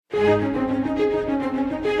We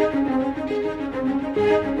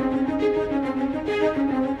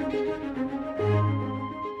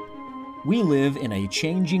live in a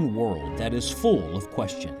changing world that is full of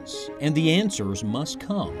questions, and the answers must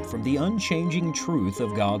come from the unchanging truth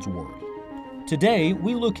of God's Word. Today,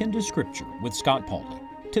 we look into Scripture with Scott Pauley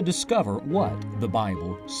to discover what the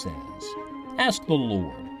Bible says. Ask the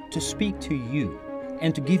Lord to speak to you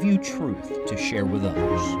and to give you truth to share with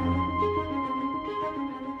others.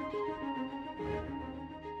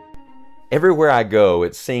 Everywhere I go,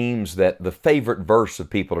 it seems that the favorite verse of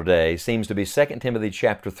people today seems to be 2 Timothy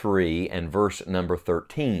chapter 3 and verse number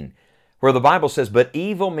 13, where the Bible says, "But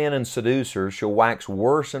evil men and seducers shall wax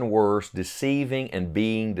worse and worse, deceiving and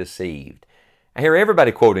being deceived." I hear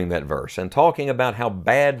everybody quoting that verse and talking about how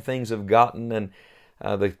bad things have gotten and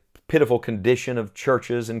the pitiful condition of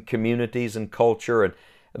churches and communities and culture. And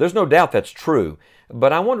there's no doubt that's true.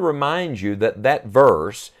 But I want to remind you that that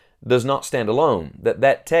verse does not stand alone,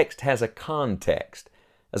 that text has a context.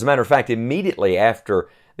 As a matter of fact, immediately after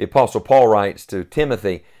the Apostle Paul writes to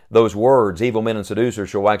Timothy those words, "Evil men and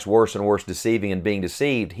seducers shall wax worse and worse, deceiving and being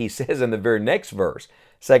deceived," he says in the very next verse,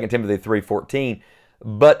 2 Timothy 3:14,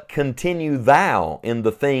 "But continue thou in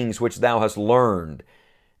the things which thou hast learned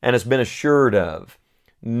and hast been assured of,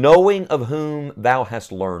 knowing of whom thou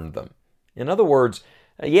hast learned them." In other words,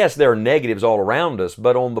 yes, there are negatives all around us,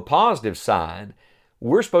 but on the positive side,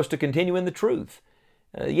 we're supposed to continue in the truth.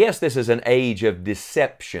 Yes, this is an age of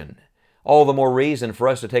deception. All the more reason for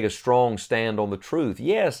us to take a strong stand on the truth.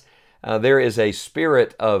 Yes, there is a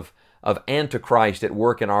spirit of Antichrist at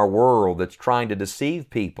work in our world that's trying to deceive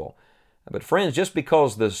people. But friends, just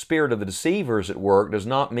because the spirit of the deceiver is at work does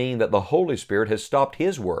not mean that the Holy Spirit has stopped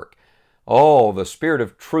His work. Oh, the Spirit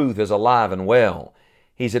of truth is alive and well.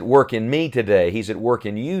 He's at work in me today. He's at work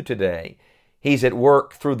in you today. He's at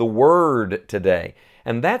work through the Word today.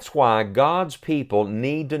 And that's why God's people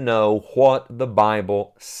need to know what the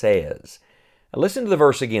Bible says. Now listen to the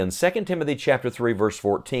verse again, 2 Timothy chapter 3, verse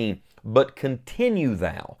 14. "But continue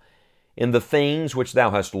thou in the things which thou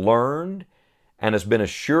hast learned and hast been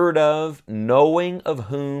assured of, knowing of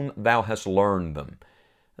whom thou hast learned them."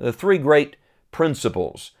 The three great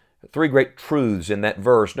principles, three great truths in that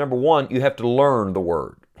verse. Number one, you have to learn the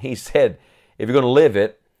Word. He said, if you're going to live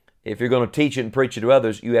it, if you're going to teach it and preach it to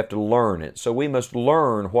others, you have to learn it. So we must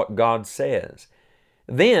learn what God says.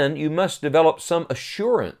 Then you must develop some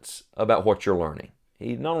assurance about what you're learning.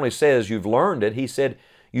 He not only says you've learned it, he said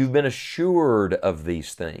you've been assured of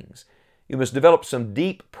these things. You must develop some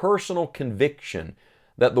deep personal conviction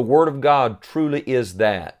that the Word of God truly is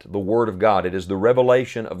that, the Word of God. It is the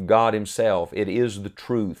revelation of God Himself. It is the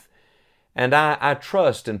truth. And I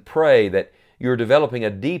trust and pray that you're developing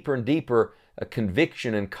a deeper and deeper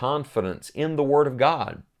conviction and confidence in the Word of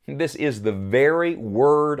God. This is the very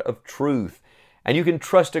Word of truth. And you can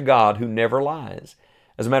trust a God who never lies.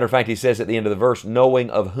 As a matter of fact, he says at the end of the verse,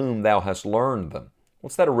 "knowing of whom thou hast learned them."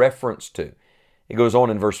 What's that a reference to? It goes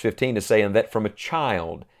on in verse 15 to say, "And that from a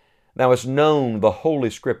child thou hast known the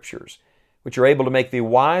Holy Scriptures, which are able to make thee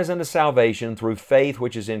wise unto salvation through faith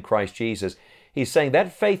which is in Christ Jesus." He's saying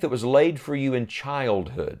that faith that was laid for you in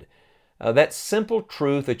childhood, that simple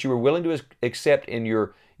truth that you were willing to accept in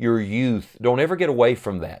your youth, don't ever get away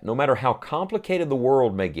from that. No matter how complicated the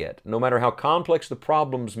world may get, no matter how complex the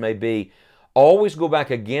problems may be, always go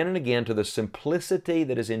back again and again to the simplicity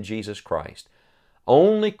that is in Jesus Christ.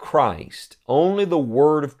 Only Christ, only the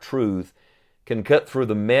Word of truth can cut through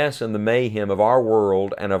the mess and the mayhem of our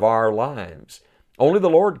world and of our lives. Only the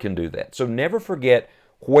Lord can do that. So never forget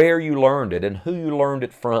where you learned it and who you learned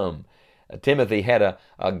it from. Timothy had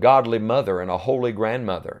a godly mother and a holy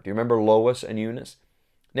grandmother. Do you remember Lois and Eunice?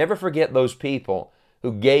 Never forget those people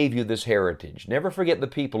who gave you this heritage. Never forget the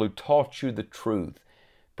people who taught you the truth.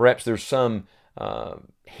 Perhaps there's some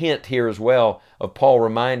hint here as well of Paul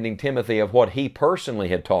reminding Timothy of what he personally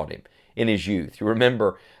had taught him in his youth. You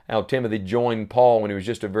remember how Timothy joined Paul when he was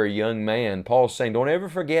just a very young man. Paul's saying, don't ever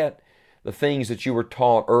forget the things that you were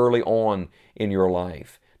taught early on in your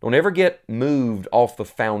life. Don't ever get moved off the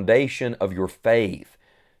foundation of your faith.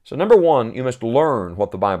 So number one, you must learn what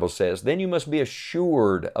the Bible says. Then you must be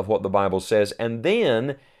assured of what the Bible says. And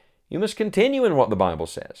then you must continue in what the Bible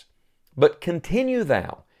says. But continue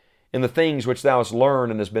thou in the things which thou hast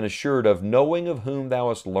learned and hast been assured of, knowing of whom thou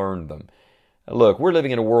hast learned them. Look, we're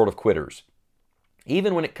living in a world of quitters.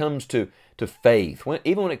 Even when it comes to faith,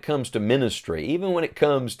 even when it comes to ministry, even when it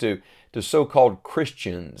comes to so-called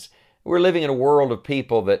Christians, we're living in a world of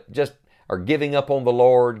people that just are giving up on the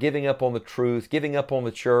Lord, giving up on the truth, giving up on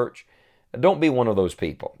the church. Don't be one of those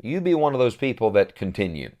people. You be one of those people that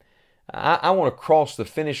continue. I want to cross the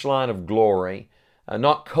finish line of glory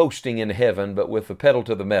not coasting in heaven, but with the pedal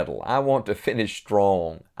to the metal. I want to finish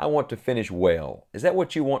strong. I want to finish well. Is that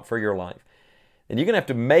what you want for your life? And you're going to have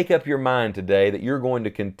to make up your mind today that you're going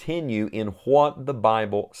to continue in what the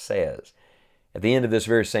Bible says. At the end of this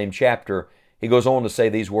very same chapter, he goes on to say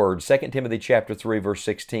these words, 2 Timothy chapter 3, verse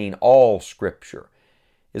 16, all Scripture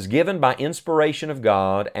is given by inspiration of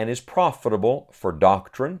God and is profitable for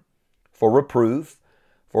doctrine, for reproof,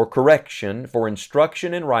 for correction, for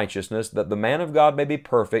instruction in righteousness, that the man of God may be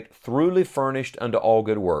perfect, thoroughly furnished unto all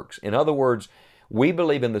good works. In other words, we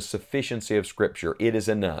believe in the sufficiency of Scripture. It is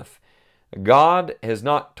enough. God has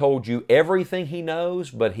not told you everything He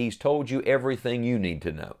knows, but He's told you everything you need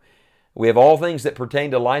to know. We have all things that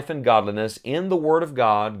pertain to life and godliness. In the Word of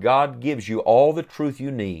God, God gives you all the truth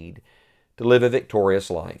you need to live a victorious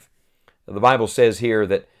life. The Bible says here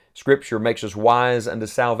that Scripture makes us wise unto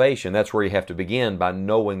salvation. That's where you have to begin, by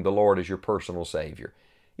knowing the Lord as your personal Savior.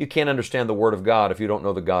 You can't understand the Word of God if you don't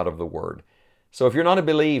know the God of the Word. So if you're not a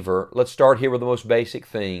believer, let's start here with the most basic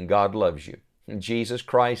thing. God loves you. Jesus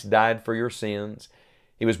Christ died for your sins.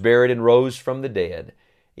 He was buried and rose from the dead.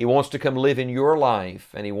 He wants to come live in your life,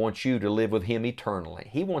 and He wants you to live with Him eternally.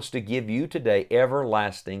 He wants to give you today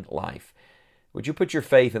everlasting life. Would you put your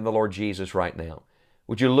faith in the Lord Jesus right now?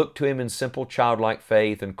 Would you look to Him in simple childlike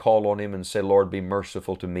faith and call on Him and say, Lord, be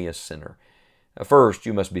merciful to me, a sinner? First,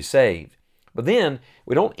 you must be saved. But then,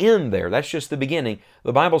 we don't end there. That's just the beginning.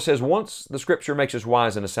 The Bible says once the Scripture makes us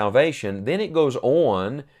wise unto salvation, then it goes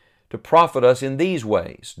on to profit us in these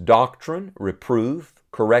ways: doctrine, reproof,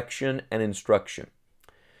 correction, and instruction.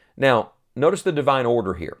 Now, notice the divine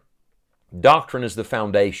order here. Doctrine is the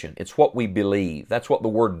foundation. It's what we believe. That's what the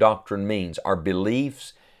word doctrine means, our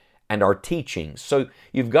beliefs and our teachings. So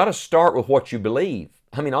you've got to start with what you believe.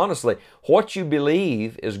 I mean, honestly, what you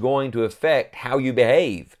believe is going to affect how you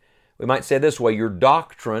behave. We might say this way: your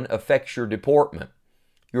doctrine affects your deportment.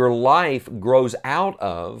 Your life grows out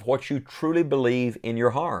of what you truly believe in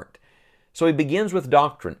your heart. So he begins with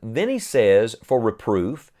doctrine. Then he says for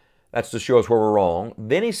reproof, that's to show us where we're wrong.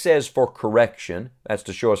 Then he says for correction, that's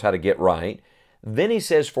to show us how to get right. Then he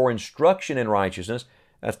says for instruction in righteousness,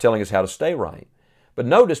 that's telling us how to stay right. But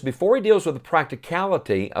notice, before he deals with the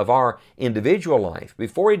practicality of our individual life,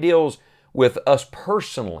 before he deals with us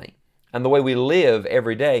personally and the way we live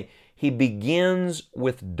every day, he begins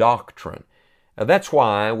with doctrine. Now, that's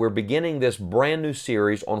why we're beginning this brand new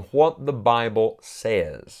series on what the Bible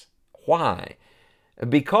says. Why?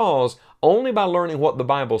 Because only by learning what the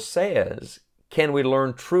Bible says can we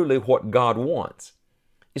learn truly what God wants.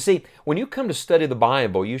 You see, when you come to study the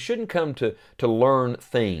Bible, you shouldn't come to learn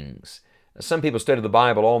things. Some people study the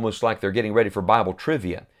Bible almost like they're getting ready for Bible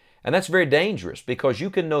trivia. And that's very dangerous, because you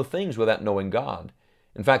can know things without knowing God.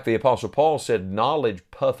 In fact, the Apostle Paul said, knowledge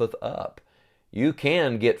puffeth up. You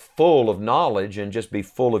can get full of knowledge and just be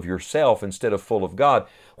full of yourself instead of full of God.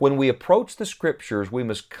 When we approach the Scriptures, we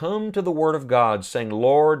must come to the Word of God saying,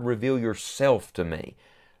 Lord, reveal yourself to me.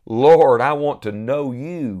 Lord, I want to know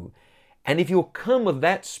you. And if you'll come with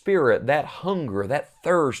that spirit, that hunger, that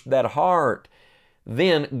thirst, that heart,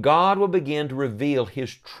 then God will begin to reveal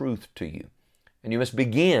His truth to you. And you must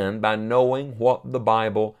begin by knowing what the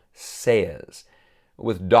Bible says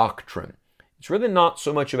with doctrine. It's really not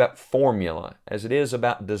so much about formula as it is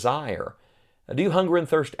about desire. Do you hunger and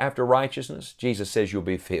thirst after righteousness? Jesus says you'll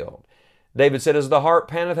be filled. David said, as the hart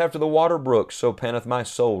panteth after the water brooks, so panteth my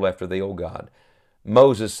soul after thee, O God.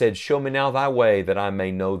 Moses said, show me now thy way that I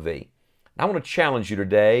may know thee. I want to challenge you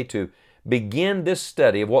today to begin this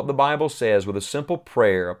study of what the Bible says with a simple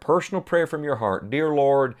prayer, a personal prayer from your heart. Dear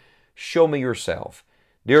Lord, show me yourself.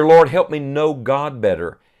 Dear Lord, help me know God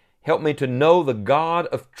better. Help me to know the God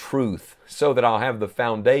of truth so that I'll have the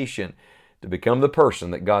foundation to become the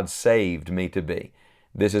person that God saved me to be.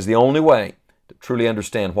 This is the only way to truly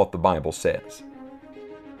understand what the Bible says.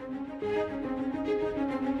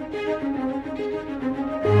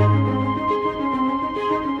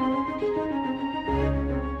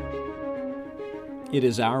 It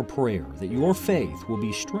is our prayer that your faith will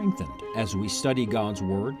be strengthened as we study God's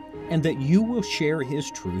Word, and that you will share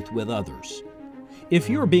His truth with others. If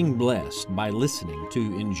you're being blessed by listening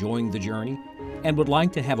to Enjoying the Journey and would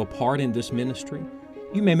like to have a part in this ministry,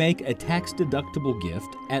 you may make a tax-deductible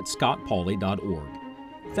gift at scottpauley.org.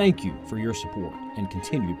 Thank you for your support and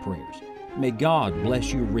continued prayers. May God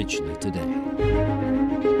bless you richly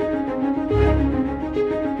today.